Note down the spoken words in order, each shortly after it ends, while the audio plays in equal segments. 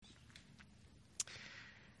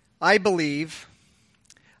I believe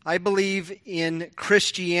in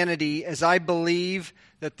Christianity as I believe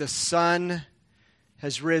that the sun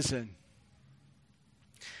has risen.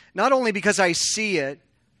 Not only because I see it,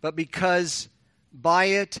 but because by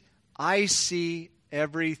it I see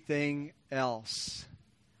everything else,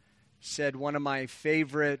 said one of my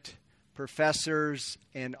favorite professors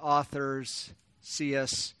and authors,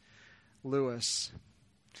 C.S. Lewis.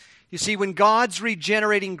 You see, when God's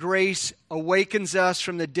regenerating grace awakens us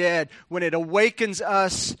from the dead, when it awakens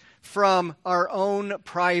us from our own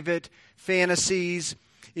private fantasies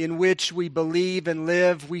in which we believe and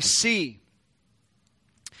live, we see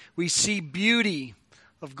beauty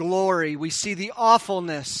of glory. We see the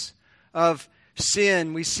awfulness of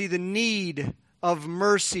sin. We see the need of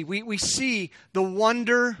mercy. We see the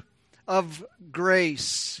wonder of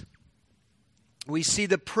grace. We see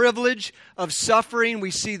the privilege of suffering. We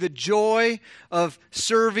see the joy of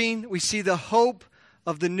serving. We see the hope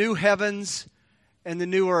of the new heavens and the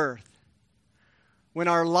new earth. When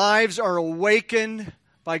our lives are awakened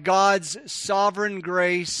by God's sovereign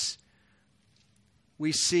grace,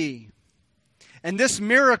 we see. And this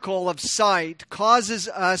miracle of sight causes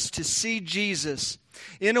us to see Jesus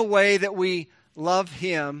in a way that we love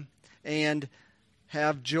Him and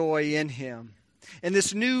have joy in Him. And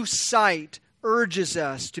this new sight urges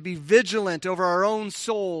us to be vigilant over our own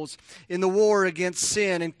souls in the war against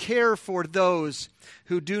sin and care for those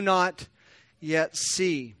who do not yet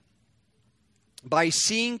see. By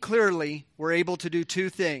seeing clearly, we're able to do two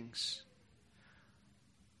things: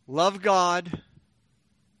 love God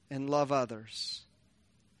and love others.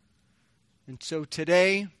 And so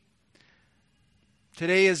today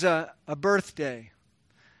is a birthday.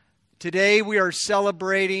 Today we are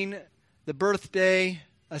celebrating the birthday,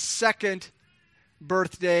 a second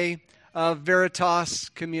birthday of Veritas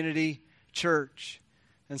Community Church.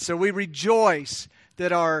 And so we rejoice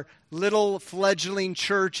that our little fledgling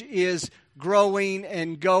church is growing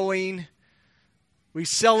and going. We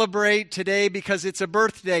celebrate today because it's a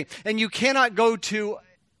birthday. And you cannot go to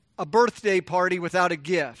a birthday party without a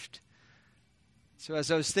gift. So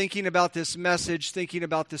as I was thinking about this message, thinking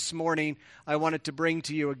about this morning, I wanted to bring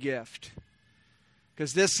to you a gift.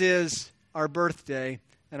 Because this is our birthday,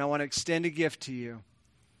 and I want to extend a gift to you.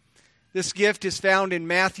 This gift is found in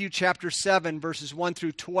Matthew chapter 7, verses 1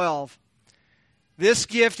 through 12. This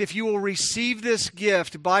gift, if you will receive this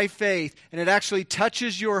gift by faith, and it actually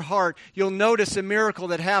touches your heart, you'll notice a miracle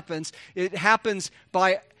that happens. It happens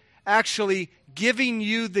by actually giving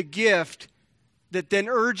you the gift that then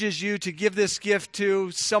urges you to give this gift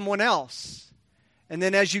to someone else. And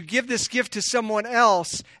then as you give this gift to someone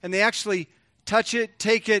else, and they actually touch it,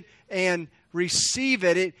 take it, and receive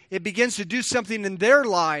it, it begins to do something in their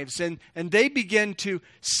lives, and they begin to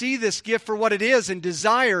see this gift for what it is and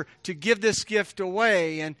desire to give this gift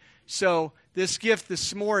away. And so this gift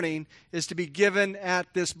this morning is to be given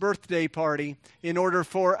at this birthday party in order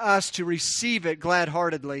for us to receive it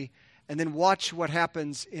glad-heartedly and then watch what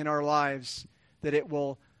happens in our lives, that it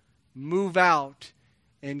will move out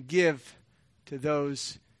and give to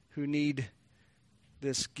those who need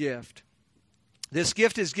this gift. This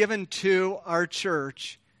gift is given to our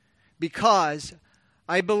church because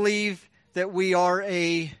I believe that we are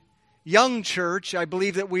a young church. I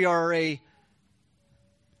believe that we are a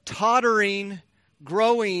tottering,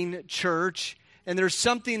 growing church, and there's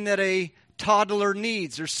something that a toddler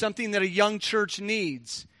needs. There's something that a young church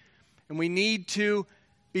needs, and we need to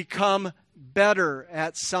become better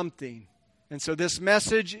at something. And so this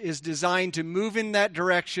message is designed to move in that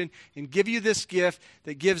direction and give you this gift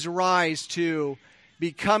that gives rise to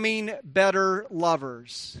becoming better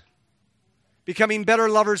lovers. Becoming better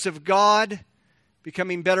lovers of God,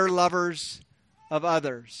 becoming better lovers of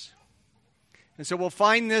others. And so we'll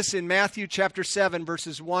find this in Matthew chapter 7,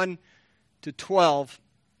 verses 1 to 12.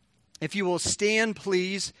 If you will stand,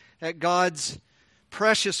 please, at God's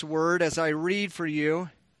precious word as I read for you.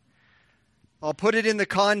 I'll put it in the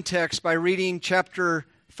context by reading chapter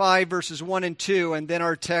 5, verses 1 and 2, and then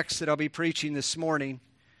our text that I'll be preaching this morning.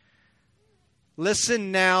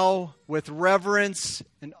 Listen now with reverence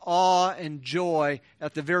and awe and joy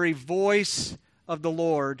at the very voice of the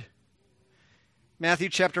Lord. Matthew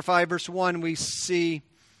chapter 5, verse 1, we see,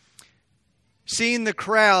 seeing the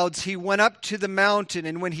crowds, he went up to the mountain,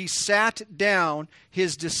 and when he sat down,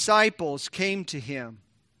 his disciples came to him,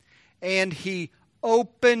 and he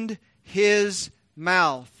opened his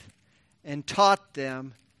mouth and taught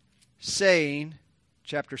them, saying,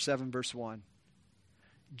 chapter 7, verse 1,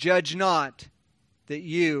 judge not, that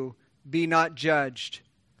you be not judged.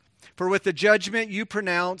 For with the judgment you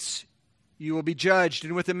pronounce, you will be judged,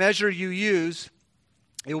 and with the measure you use,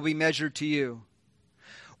 it will be measured to you.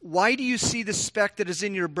 Why do you see the speck that is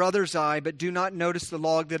in your brother's eye, but do not notice the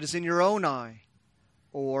log that is in your own eye?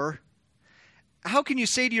 Or, how can you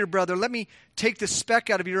say to your brother, let me take the speck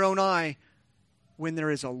out of your own eye, when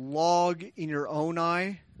there is a log in your own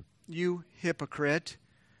eye? You hypocrite.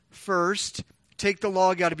 First, take the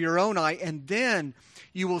log out of your own eye, and then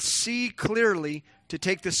you will see clearly to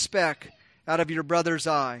take the speck out of your brother's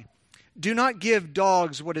eye. Do not give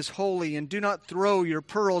dogs what is holy, and do not throw your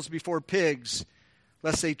pearls before pigs,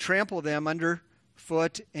 lest they trample them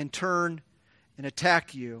underfoot and turn and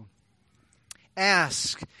attack you.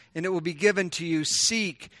 Ask, and it will be given to you.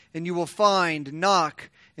 Seek, and you will find. Knock,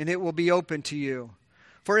 and it will be open to you.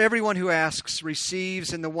 For everyone who asks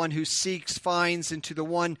receives, and the one who seeks finds, and to the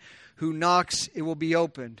one who knocks it will be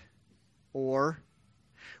opened. Or,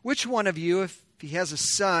 which one of you, if he has a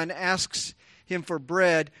son, asks him for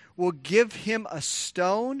bread, will give him a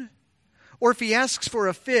stone? Or if he asks for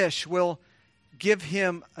a fish, will give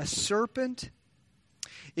him a serpent?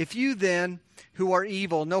 If you then, who are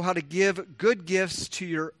evil, know how to give good gifts to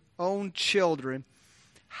your own children,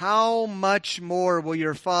 how much more will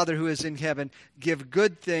your Father who is in heaven give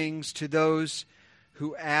good things to those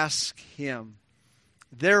who ask him?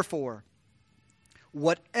 Therefore,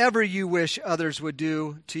 whatever you wish others would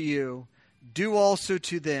do to you, do also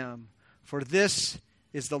to them, for this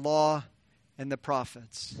is the law and the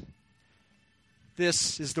prophets.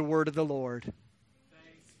 This is the word of the Lord.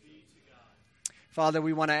 Thanks be to God. Father,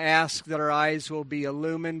 we want to ask that our eyes will be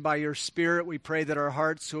illumined by your Spirit. We pray that our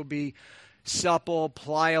hearts will be supple,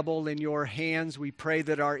 pliable in your hands. We pray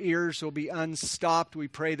that our ears will be unstopped. We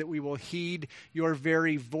pray that we will heed your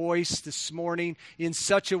very voice this morning in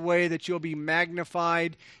such a way that you'll be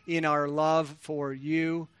magnified in our love for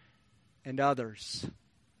you and others.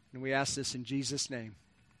 And we ask this in Jesus' name.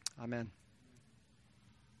 Amen.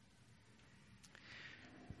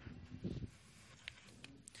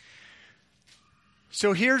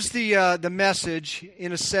 So here's the message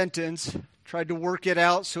in a sentence. Tried to work it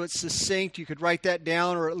out so it's succinct. You could write that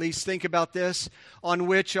down or at least think about this, on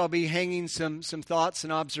which I'll be hanging some thoughts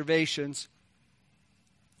and observations.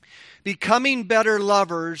 Becoming better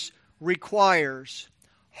lovers requires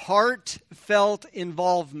heartfelt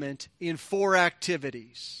involvement in 4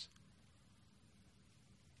 activities.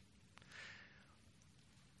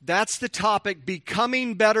 That's the topic,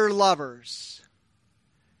 becoming better lovers.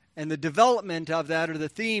 And the development of that, or the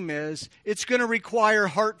theme is, it's going to require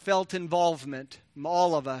heartfelt involvement from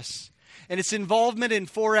all of us. And it's involvement in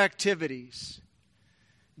 4 activities.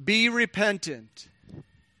 Be repentant.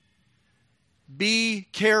 Be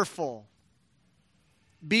careful.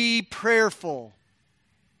 Be prayerful.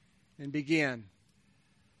 And begin.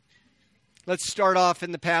 Let's start off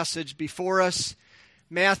in the passage before us.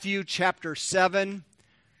 Matthew chapter 7,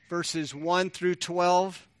 verses 1 through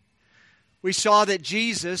 12. We saw that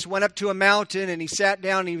Jesus went up to a mountain and he sat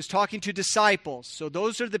down and he was talking to disciples. So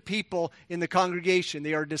those are the people in the congregation.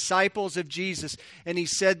 They are disciples of Jesus. And he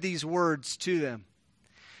said these words to them.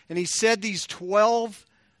 And he said these 12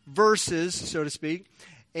 verses, so to speak.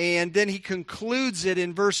 And then he concludes it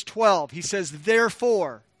in verse 12. He says,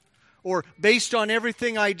 therefore, or based on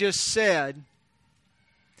everything I just said.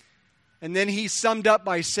 And then he summed up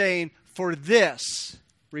by saying, for this,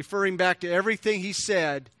 referring back to everything he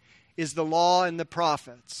said, is the law and the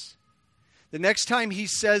prophets. The next time he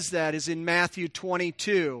says that is in Matthew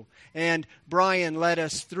 22, and Brian led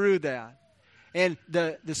us through that. And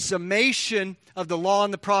the summation of the law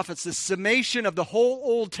and the prophets, the summation of the whole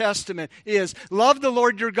Old Testament is, love the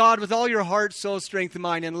Lord your God with all your heart, soul, strength, and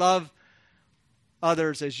mind, and love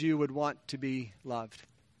others as you would want to be loved.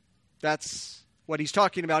 That's what he's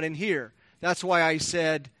talking about in here. That's why I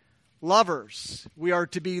said lovers. We are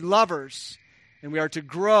to be lovers. And we are to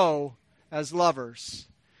grow as lovers.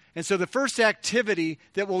 And so the first activity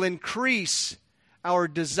that will increase our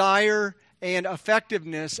desire and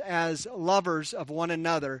effectiveness as lovers of one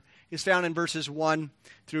another is found in verses 1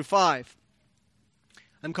 through 5.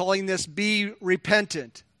 I'm calling this be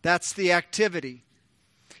repentant. That's the activity.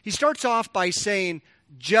 He starts off by saying,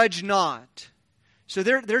 judge not. So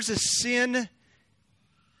there's a sin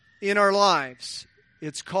in our lives.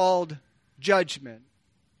 It's called judgment.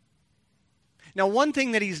 Now, one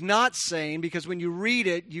thing that he's not saying, because when you read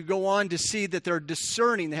it, you go on to see that they're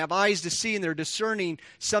discerning. They have eyes to see, and they're discerning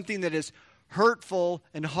something that is hurtful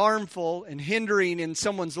and harmful and hindering in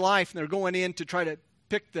someone's life, and they're going in to try to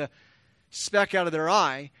pick the speck out of their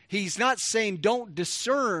eye. He's not saying don't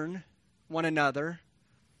discern one another.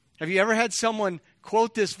 Have you ever had someone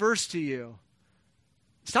quote this verse to you?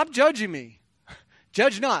 Stop judging me.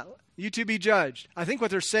 Judge not. You too be judged. I think what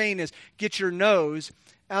they're saying is get your nose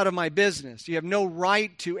out of my business. You have no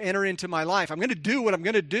right to enter into my life. I'm going to do what I'm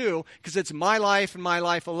going to do because it's my life and my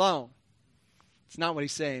life alone. It's not what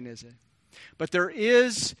he's saying, is it? But there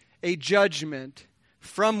is a judgment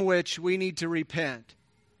from which we need to repent.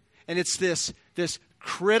 And it's this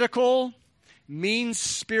critical,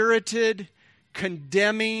 mean-spirited,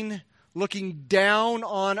 condemning, looking down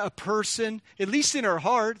on a person, at least in our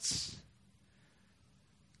hearts,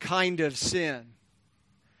 kind of sin.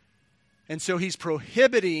 And so he's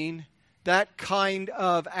prohibiting that kind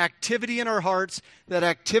of activity in our hearts, that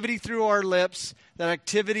activity through our lips, that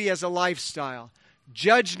activity as a lifestyle.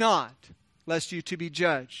 Judge not, lest you to be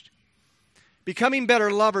judged. Becoming better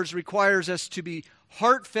lovers requires us to be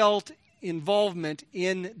heartfelt involvement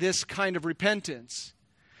in this kind of repentance.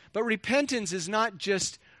 But repentance is not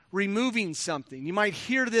just removing something. You might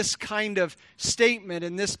hear this kind of statement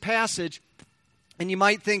in this passage, and you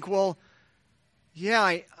might think, well, yeah,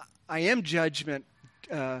 I am judgmental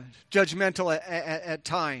at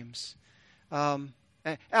times. Out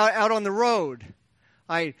on the road,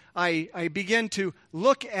 I begin to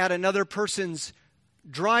look at another person's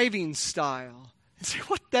driving style and say,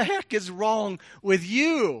 what the heck is wrong with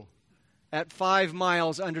you at 5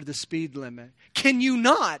 miles under the speed limit? Can you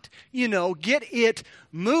not, get it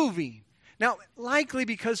moving? Now, likely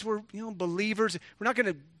because we're, believers, we're not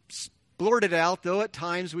going to blurt it out, though at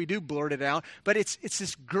times we do blurt it out, but it's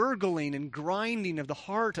this gurgling and grinding of the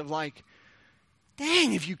heart of like,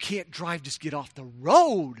 dang, if you can't drive, just get off the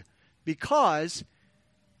road, because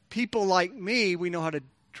people like me, we know how to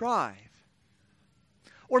drive.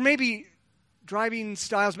 Or maybe driving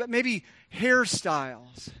styles, but maybe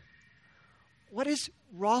hairstyles. What is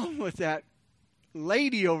wrong with that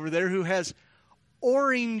lady over there who has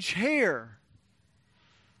orange hair?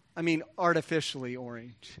 I mean, artificially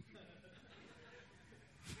orange.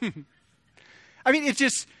 I mean, it's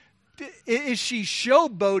just, is she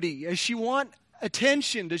showboaty? Does she want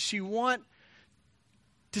attention? Does she want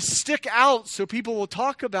to stick out so people will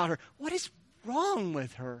talk about her? What is wrong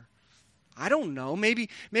with her? I don't know. Maybe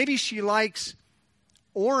she likes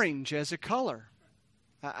orange as a color.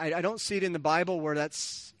 I don't see it in the Bible where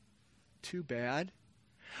that's too bad.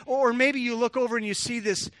 Or maybe you look over and you see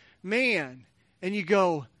this man and you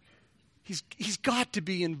go, he's got to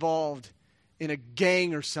be involved in a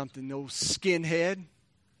gang or something, no skinhead.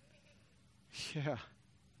 Yeah.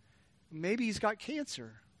 Maybe he's got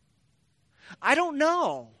cancer. I don't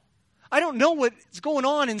know. I don't know what's going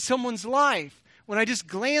on in someone's life when I just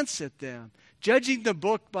glance at them. Judging the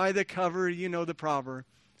book by the cover, the proverb.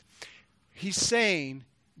 He's saying,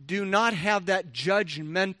 do not have that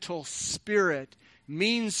judgmental spirit,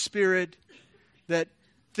 mean spirit that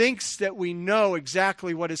thinks that we know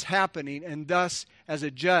exactly what is happening and thus, as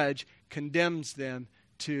a judge, condemns them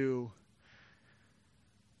to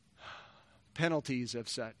penalties of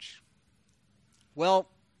such. Well,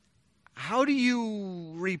 how do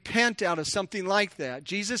you repent out of something like that?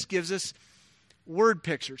 Jesus gives us word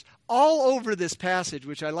pictures all over this passage,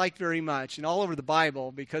 which I like very much, and all over the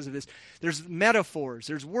Bible because of this. There's metaphors,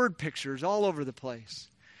 there's word pictures all over the place.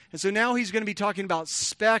 And so now he's going to be talking about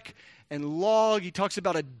speck and log. He talks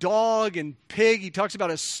about a dog and pig. He talks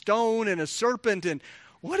about a stone and a serpent. And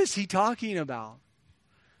what is he talking about?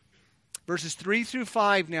 Verses 3 through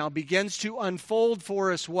 5 now begins to unfold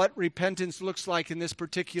for us what repentance looks like in this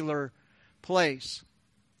particular place.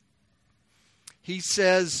 He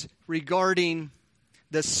says regarding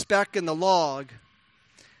the speck and the log,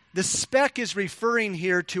 the speck is referring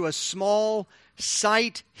here to a small,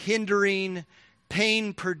 sight-hindering,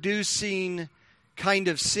 pain-producing kind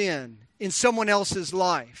of sin in someone else's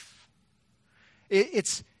life.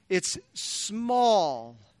 It's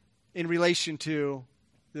small in relation to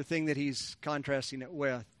the thing that he's contrasting it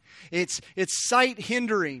with. It's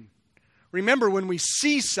sight-hindering. Remember, when we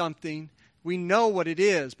see something, we know what it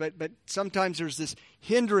is, but sometimes there's this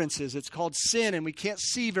hindrances. It's called sin, and we can't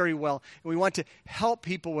see very well, and we want to help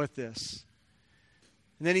people with this.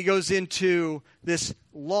 And then he goes into this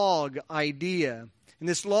log idea. And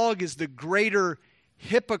this log is the greater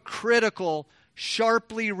hypocritical,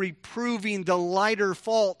 sharply reproving the lighter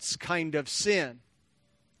faults kind of sin.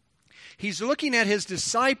 He's looking at his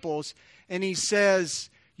disciples, and he says,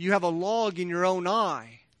 you have a log in your own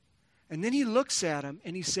eye. And then he looks at them,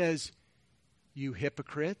 and he says, you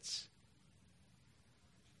hypocrites.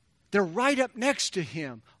 They're right up next to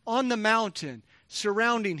him on the mountain,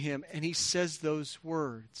 surrounding him, and he says those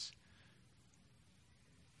words.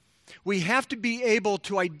 We have to be able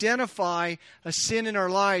to identify a sin in our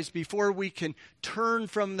lives before we can turn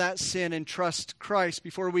from that sin and trust Christ,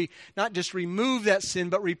 before we not just remove that sin,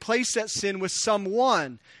 but replace that sin with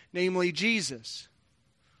someone, namely Jesus.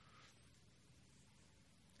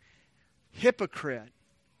 hypocrite.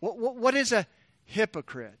 What is a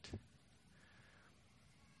hypocrite?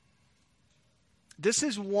 This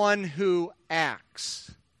is one who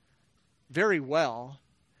acts very well.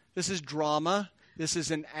 This is drama. This is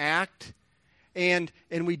an act. And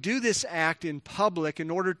we do this act in public in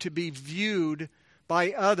order to be viewed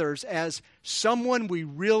by others as someone we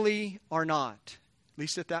really are not, at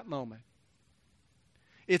least at that moment.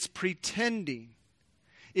 It's pretending.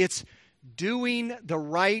 It's doing the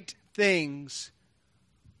right things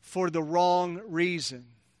for the wrong reason.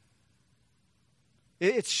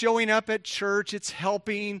 It's showing up at church. It's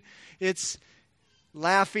helping. It's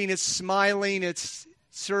laughing. It's smiling. It's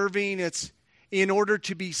serving. It's in order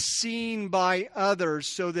to be seen by others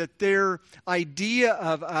so that their idea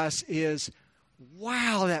of us is,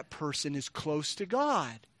 wow, that person is close to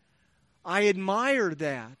God. I admire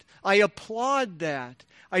that. I applaud that.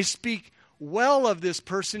 I speak well of this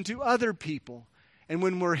person to other people. And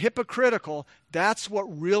when we're hypocritical, that's what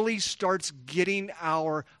really starts getting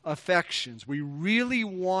our affections. We really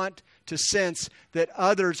want to sense that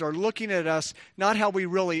others are looking at us, not how we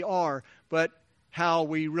really are, but how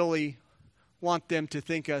we really want them to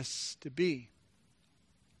think us to be.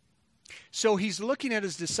 So he's looking at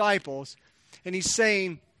his disciples and he's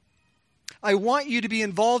saying, I want you to be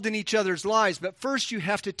involved in each other's lives, but first you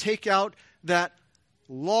have to take out that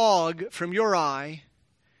log from your eye.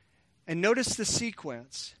 And notice the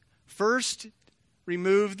sequence. First,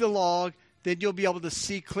 remove the log, then you'll be able to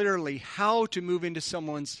see clearly how to move into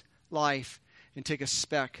someone's life and take a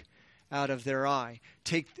speck out of their eye.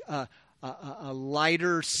 Take a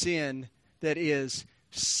lighter sin that is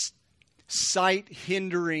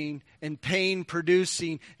sight-hindering and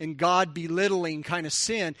pain-producing and God-belittling kind of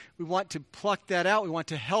sin. We want to pluck that out. We want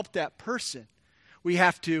to help that person. We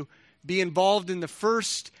have to be involved in the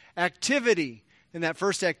first activity. And that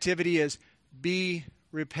first activity is be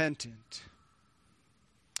repentant.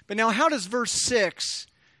 But now how does verse 6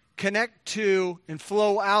 connect to and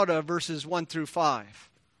flow out of verses 1 through 5?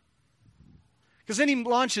 Because then he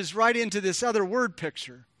launches right into this other word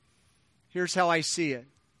picture. Here's how I see it.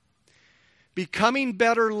 Becoming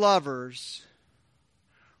better lovers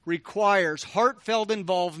requires heartfelt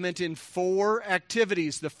involvement in 4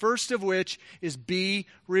 activities. The first of which is be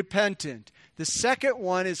repentant. The second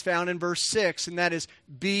one is found in verse 6, and that is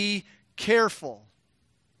be careful.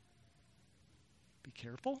 Be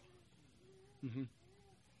careful? Mm-hmm.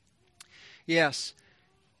 Yes.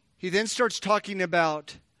 He then starts talking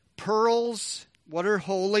about pearls, what are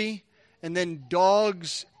holy, and then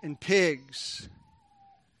dogs and pigs.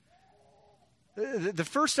 The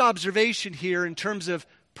first observation here in terms of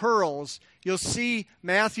pearls, you'll see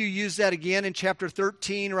Matthew use that again in chapter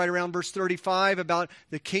 13, right around verse 35, about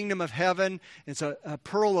the kingdom of heaven. It's a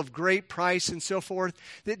pearl of great price and so forth.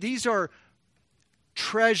 These are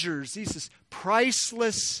treasures. These are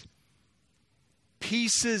priceless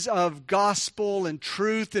pieces of gospel and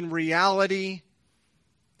truth and reality.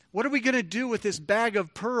 What are we going to do with this bag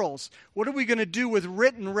of pearls? What are we going to do with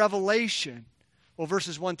written revelation? Well,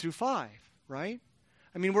 verses 1 through 5, right?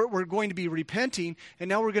 I mean, we're going to be repenting, and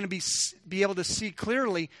now we're going to be able to see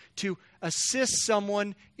clearly to assist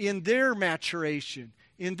someone in their maturation,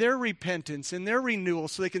 in their repentance, in their renewal,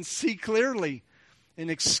 so they can see clearly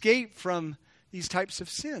and escape from these types of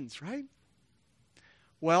sins, right?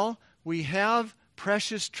 Well, we have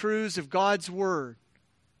precious truths of God's Word,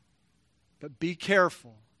 but be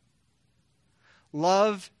careful.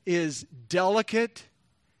 Love is delicate.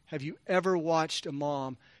 Have you ever watched a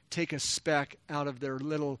mom take a speck out of their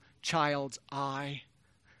little child's eye?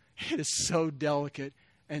 It is so delicate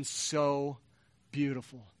and so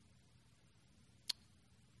beautiful.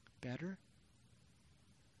 Better?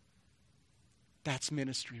 That's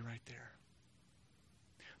ministry right there.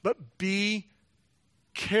 But be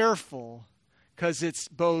careful, because it's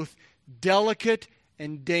both delicate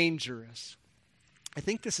and dangerous. I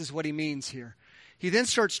think this is what he means here. He then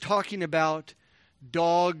starts talking about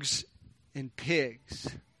dogs and pigs.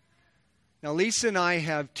 Now, Lisa and I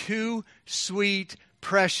have 2 sweet,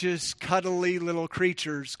 precious, cuddly little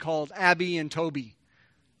creatures called Abby and Toby.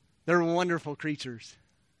 They're wonderful creatures,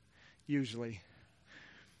 usually.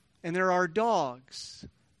 And there are dogs.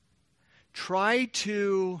 Try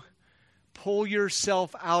to pull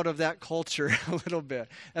yourself out of that culture a little bit.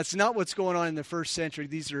 That's not what's going on in the first century.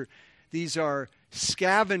 These are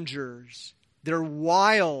scavengers. They're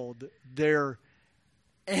wild. They're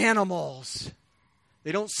animals.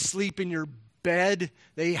 They don't sleep in your bed.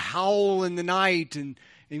 They howl in the night and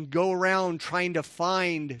go around trying to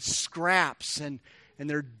find scraps, and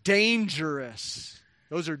they're dangerous.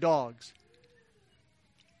 Those are dogs.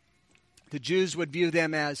 The Jews would view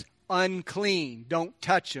them as unclean. Don't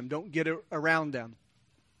touch them. Don't get around them.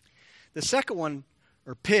 The second one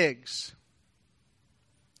are pigs.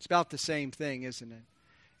 It's about the same thing, isn't it?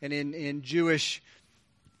 And in Jewish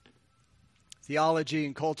theology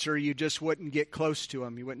and culture, you just wouldn't get close to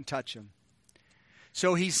them. You wouldn't touch them.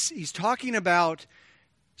 So he's talking about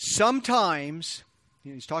sometimes,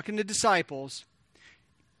 he's talking to disciples,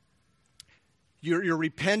 you're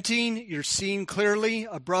repenting, you're seeing clearly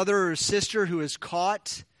a brother or a sister who is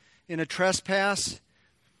caught in a trespass,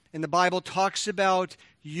 and the Bible talks about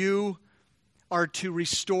you are to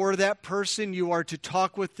restore that person, you are to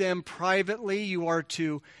talk with them privately, you are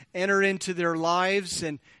to enter into their lives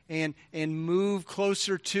and move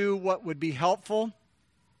closer to what would be helpful.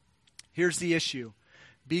 Here's the issue.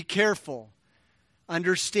 Be careful.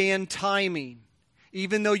 Understand timing.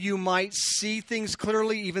 Even though you might see things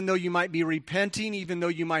clearly, even though you might be repenting, even though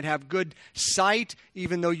you might have good sight,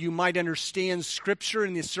 even though you might understand Scripture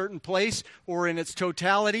in a certain place or in its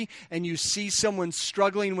totality, and you see someone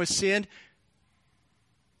struggling with sin,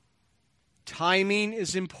 timing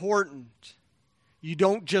is important. You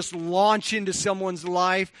don't just launch into someone's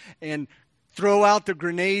life and throw out the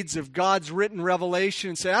grenades of God's written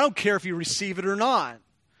revelation and say, I don't care if you receive it or not.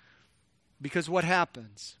 Because what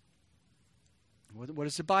happens? What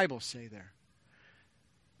does the Bible say there?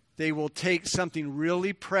 They will take something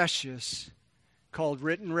really precious called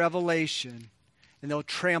written revelation and they'll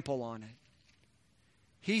trample on it.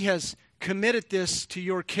 He has committed this to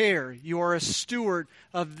your care. You are a steward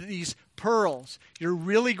of these pearls. You're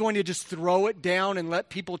really going to just throw it down and let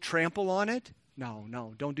people trample on it?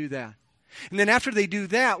 No, don't do that. And then after they do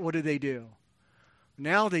that, what do?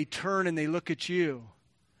 Now they turn and they look at you.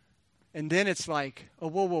 And then it's like, oh,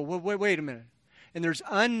 whoa, wait a minute. And there's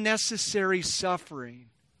unnecessary suffering,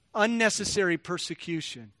 unnecessary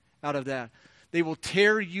persecution out of that. They will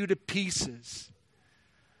tear you to pieces.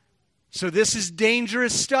 So this is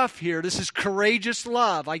dangerous stuff here. This is courageous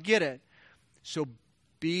love. I get it. So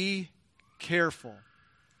be careful.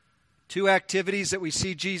 2 activities that we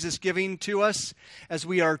see Jesus giving to us as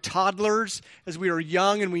we are toddlers, as we are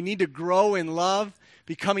young and we need to grow in love,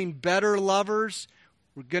 becoming better lovers.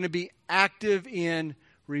 We're going to be active in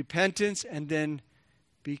repentance and then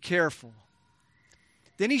be careful.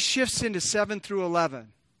 Then he shifts into 7 through 11.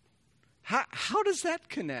 How does that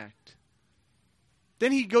connect?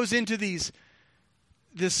 Then he goes into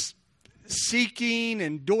this seeking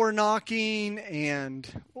and door knocking and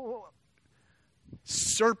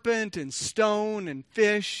serpent and stone and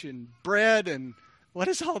fish and bread and what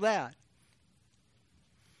is all that?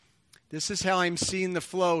 This is how I'm seeing the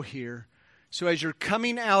flow here. So as you're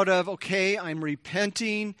coming out of, okay, I'm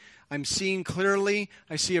repenting, I'm seeing clearly,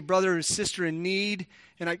 I see a brother or sister in need,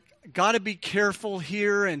 and I got to be careful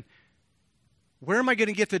here, and where am I going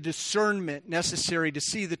to get the discernment necessary to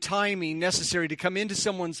see the timing necessary to come into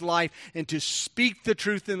someone's life and to speak the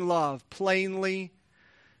truth in love plainly,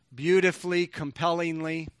 beautifully,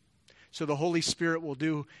 compellingly, so the Holy Spirit will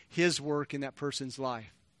do His work in that person's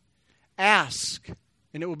life. Ask,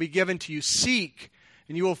 and it will be given to you. Seek,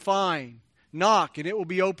 and you will find. Knock, and it will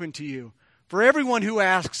be open to you. For everyone who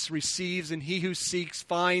asks receives, and he who seeks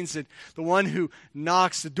finds, and the one who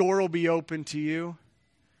knocks, the door will be open to you.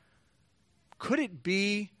 Could it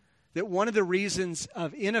be that one of the reasons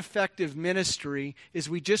of ineffective ministry is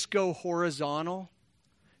we just go horizontal?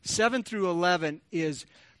 7 through 11 is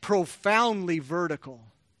profoundly vertical.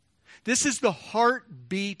 This is the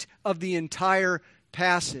heartbeat of the entire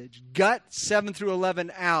passage. Gut 7 through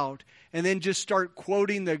 11 out, and then just start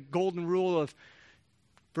quoting the golden rule of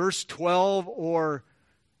verse 12 or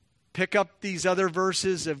pick up these other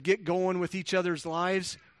verses of get going with each other's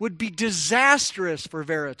lives would be disastrous for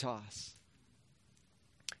Veritas.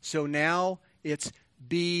 So now it's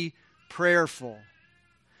be prayerful.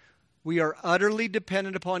 We are utterly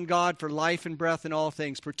dependent upon God for life and breath in all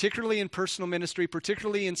things, particularly in personal ministry,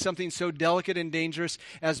 particularly in something so delicate and dangerous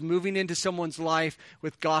as moving into someone's life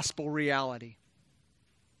with gospel reality.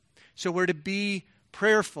 So we're to be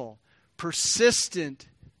prayerful, persistent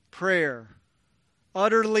prayer,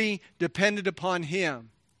 utterly dependent upon Him,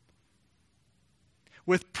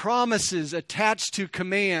 with promises attached to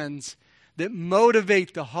commands that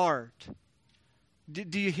motivate the heart.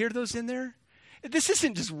 Do you hear those in there? This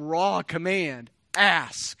isn't just raw command.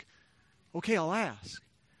 Ask. Okay, I'll ask.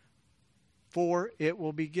 For it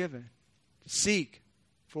will be given. Seek,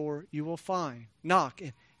 for you will find. Knock,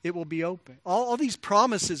 and it will be open. All these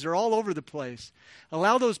promises are all over the place.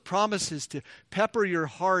 Allow those promises to pepper your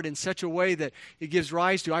heart in such a way that it gives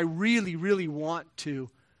rise to, I really, really want to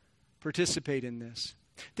participate in this.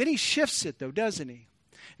 Then he shifts it, though, doesn't he?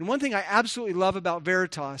 And one thing I absolutely love about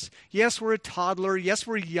Veritas, yes, we're a toddler, yes,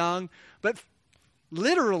 we're young, but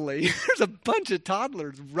literally, there's a bunch of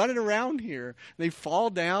toddlers running around here. They fall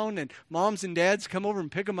down, and moms and dads come over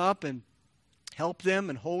and pick them up and help them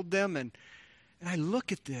and hold them. And I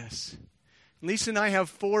look at this. Lisa and I have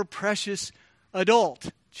 4 precious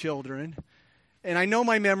adult children. And I know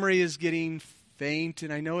my memory is getting faint,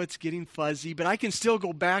 and I know it's getting fuzzy, but I can still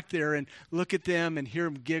go back there and look at them and hear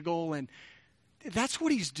them giggle. And that's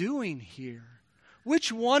what he's doing here.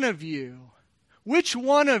 Which one of you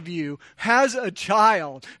has a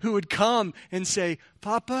child who would come and say,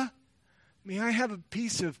 Papa, may I have a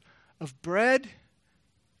piece of bread?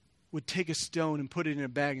 Would take a stone and put it in a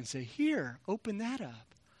bag and say, here, open that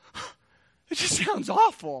up. It just sounds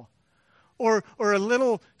awful. Or a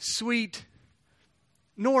little sweet,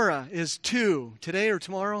 Nora is 2, today or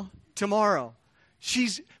tomorrow? Tomorrow.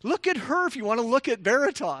 Look at her if you want to look at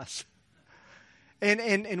Veritas.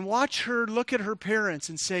 And watch her look at her parents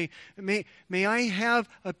and say, may I have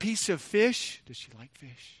a piece of fish? Does she like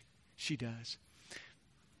fish? She does.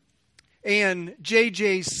 And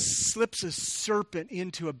JJ slips a serpent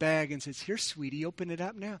into a bag and says, here, sweetie, open it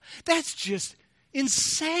up now. That's just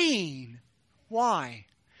insane. Why?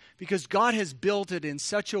 Because God has built it in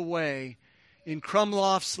such a way in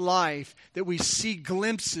Krumloff's life that we see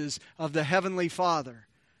glimpses of the Heavenly Father.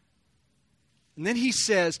 And then he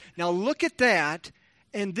says, now look at that,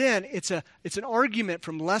 and then it's an argument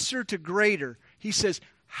from lesser to greater. He says,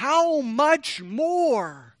 how much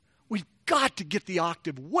more? We've got to get the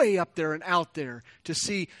octave way up there and out there to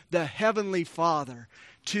see the Heavenly Father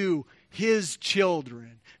to His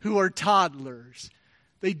children who are toddlers.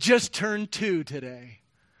 They just turned 2 today.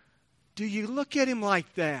 Do you look at Him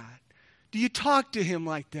like that? Do you talk to Him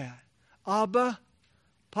like that? Abba,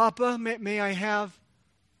 Papa, may I have?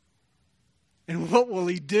 And what will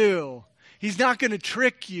He do? He's not going to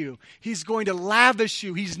trick you. He's going to lavish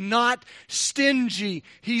you. He's not stingy.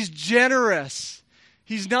 He's generous.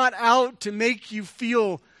 He's not out to make you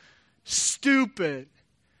feel stupid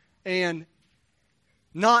and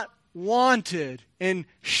not wanted and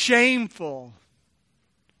shameful.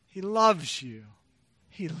 He loves you.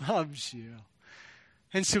 He loves you.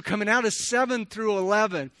 And so coming out of 7 through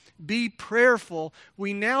 11, be prayerful.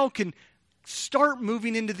 We now can start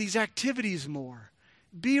moving into these activities more.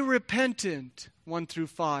 Be repentant, 1 through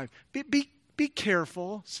 5. Be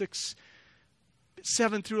careful,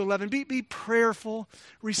 7 through 11. Be prayerful.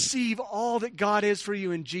 Receive all that God is for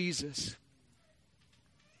you in Jesus.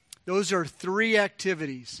 Those are 3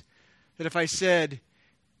 activities that if I said,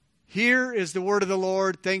 here is the word of the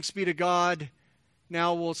Lord, thanks be to God,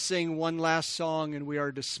 now we'll sing one last song and we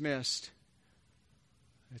are dismissed.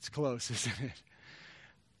 It's close, isn't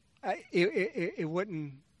it? It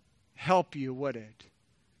wouldn't help you, would it?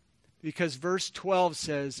 Because verse 12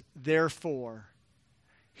 says, therefore.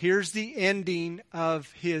 Here's the ending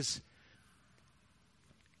of his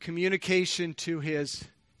communication to his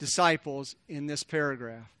disciples in this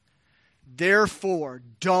paragraph. Therefore,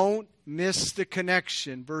 don't miss the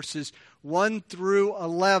connection. Verses 1 through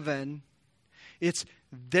 11, it's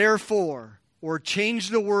therefore, or change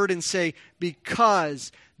the word and say,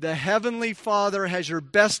 because the Heavenly Father has your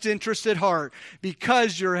best interest at heart,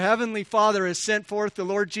 because your Heavenly Father has sent forth the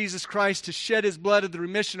Lord Jesus Christ to shed His blood of the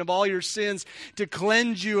remission of all your sins, to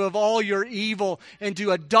cleanse you of all your evil, and to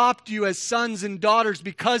adopt you as sons and daughters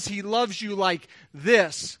because He loves you like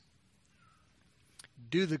this.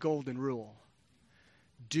 Do the golden rule.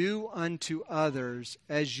 Do unto others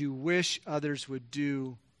as you wish others would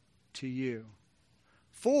do to you.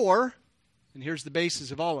 For, and here's the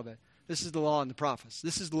basis of all of it, this is the law and the prophets.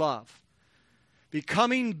 This is love.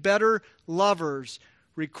 Becoming better lovers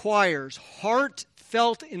requires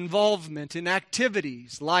heartfelt involvement in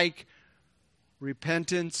activities like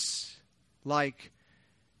repentance, like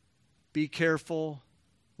be careful,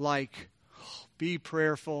 like be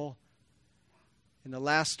prayerful. And the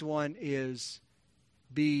last one is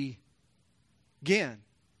begin.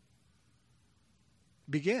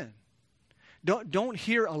 Begin. Don't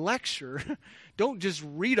hear a lecture. Don't just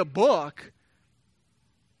read a book.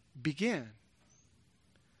 Begin.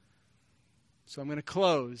 So I'm going to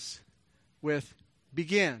close with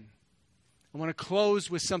begin. I want to close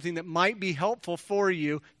with something that might be helpful for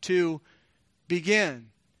you to begin.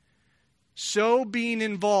 So being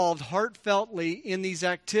involved heartfeltly in these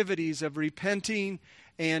activities of repenting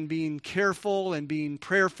and being careful and being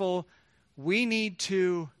prayerful, we need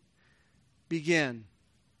to begin.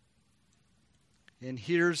 And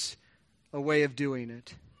here's a way of doing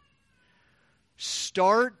it.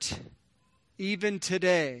 Start even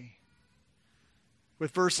today with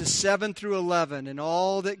verses 7 through 11 and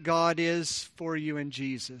all that God is for you in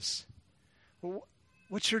Jesus. Well,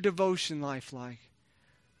 what's your devotion life like?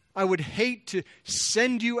 I would hate to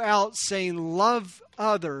send you out saying love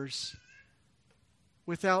others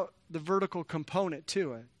without the vertical component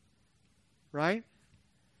to it, right?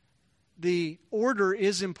 The order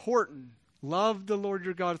is important. Love the Lord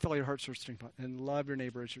your God with all your heart, soul, strength, and love your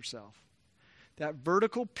neighbor as yourself. That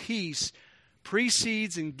vertical piece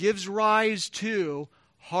precedes and gives rise to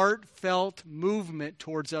heartfelt movement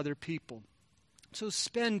towards other people. So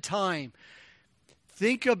spend time.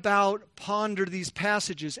 Think about, ponder these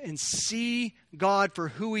passages and see God for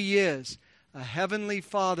who He is. A heavenly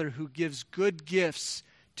Father who gives good gifts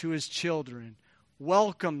to His children.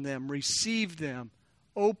 Welcome them, receive them,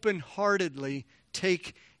 open-heartedly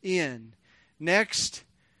take in. Next,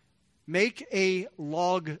 make a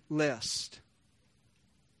log list.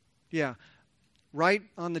 Yeah, write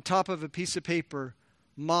on the top of a piece of paper,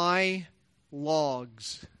 my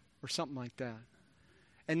logs, or something like that.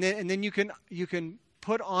 And then you can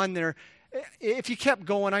put on there, if you kept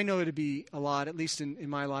going, I know it'd be a lot, at least in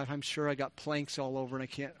my life. I'm sure I got planks all over and I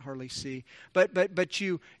can't hardly see. But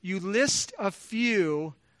you list a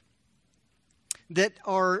few that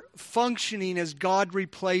are functioning as God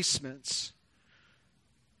replacements.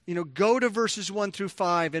 You know, go to verses 1 through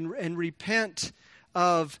 5 and repent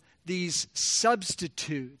of these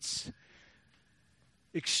substitutes.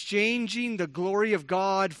 Exchanging the glory of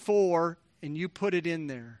God for, and you put it in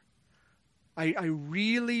there. I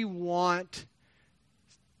really want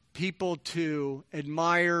people to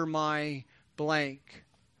admire my blank.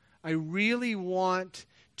 I really want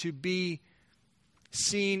to be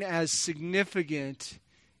seen as significant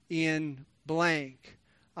in blank.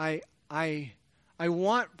 I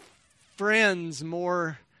want friends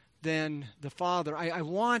more than the Father. I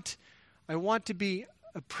want to be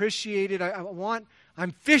appreciated.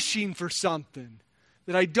 I'm fishing for something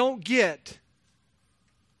that I don't get.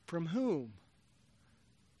 From whom?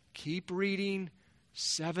 Keep reading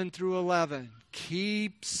 7 through 11.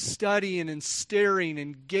 Keep studying and staring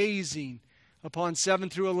and gazing upon 7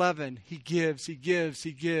 through 11. He gives, He gives,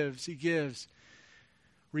 He gives, He gives.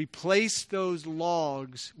 Replace those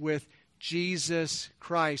logs with Jesus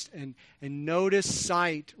Christ and notice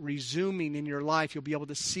sight resuming in your life. You'll be able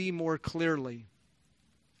to see more clearly.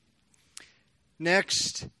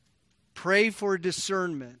 Next, pray for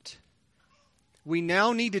discernment. We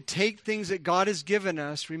now need to take things that God has given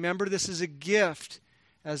us. Remember, this is a gift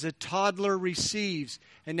as a toddler receives.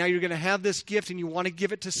 And now you're going to have this gift and you want to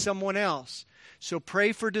give it to someone else. So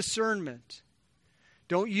pray for discernment.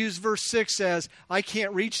 Don't use verse 6 as, I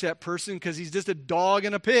can't reach that person because he's just a dog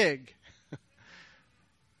and a pig.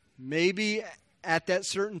 Maybe at that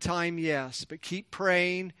certain time, yes. But keep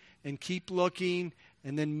praying and keep looking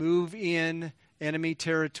and then move in enemy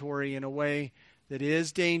territory in a way that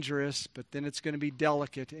is dangerous, but then it's going to be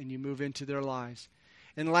delicate and you move into their lives.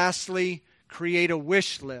 And lastly, create a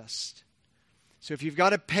wish list. So if you've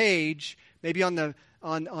got a page, maybe on the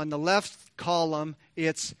left column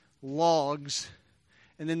it's logs,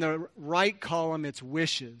 and then the right column it's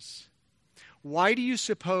wishes. Why do you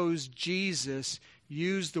suppose Jesus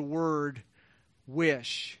used the word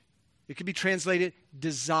wish? It could be translated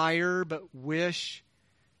desire, but wish.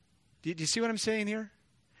 Do you see what I'm saying here?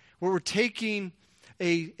 Where we're taking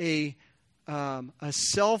a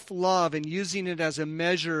self-love and using it as a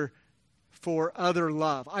measure for other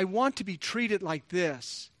love. I want to be treated like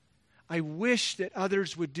this. I wish that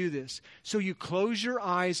others would do this. So you close your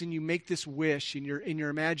eyes and you make this wish in your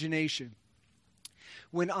imagination.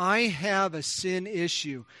 When I have a sin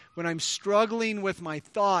issue, when I'm struggling with my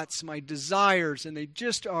thoughts, my desires, and they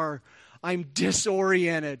just are, I'm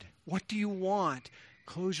disoriented. What do you want?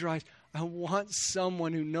 Close your eyes. I want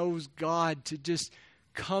someone who knows God to just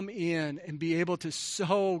come in and be able to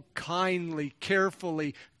so kindly,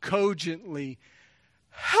 carefully, cogently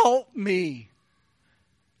help me.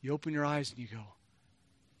 You open your eyes and you go,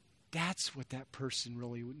 that's what that person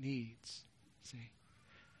really needs. See?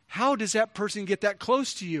 How does that person get that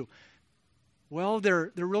close to you? Well,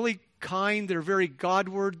 they're really kind, they're very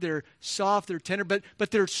Godward, they're soft, they're tender,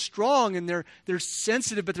 but they're strong and they're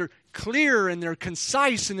sensitive, but they're clear and they're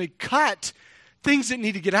concise and they cut things that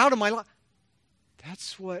need to get out of my life.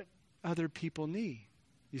 That's what other people need.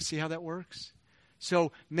 You see how that works?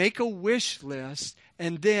 So make a wish list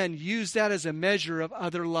and then use that as a measure of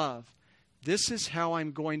other love. This is how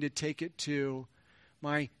I'm going to take it to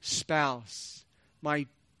my spouse, my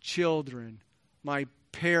children, my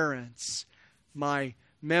parents, my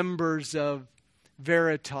members of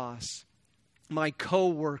Veritas, my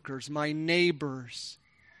co-workers, my neighbors.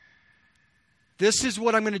 This is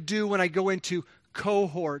what I'm going to do when I go into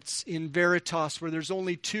cohorts in Veritas where there's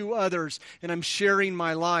only 2 others and I'm sharing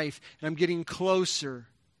my life and I'm getting closer.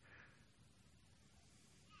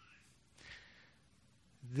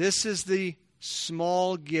 This is the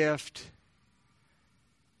small gift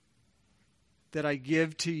that I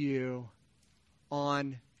give to you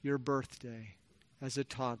on your birthday as a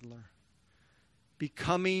toddler.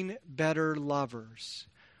 Becoming better lovers.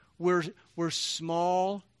 We're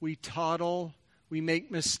small, we toddle, we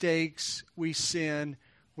make mistakes, we sin,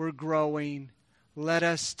 we're growing. Let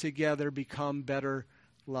us together become better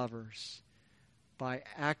lovers by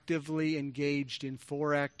actively engaged in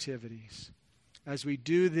 4 activities. As we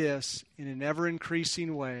do this in an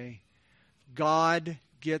ever-increasing way, God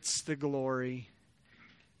gets the glory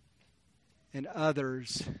and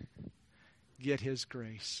others get His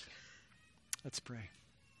grace. Let's pray.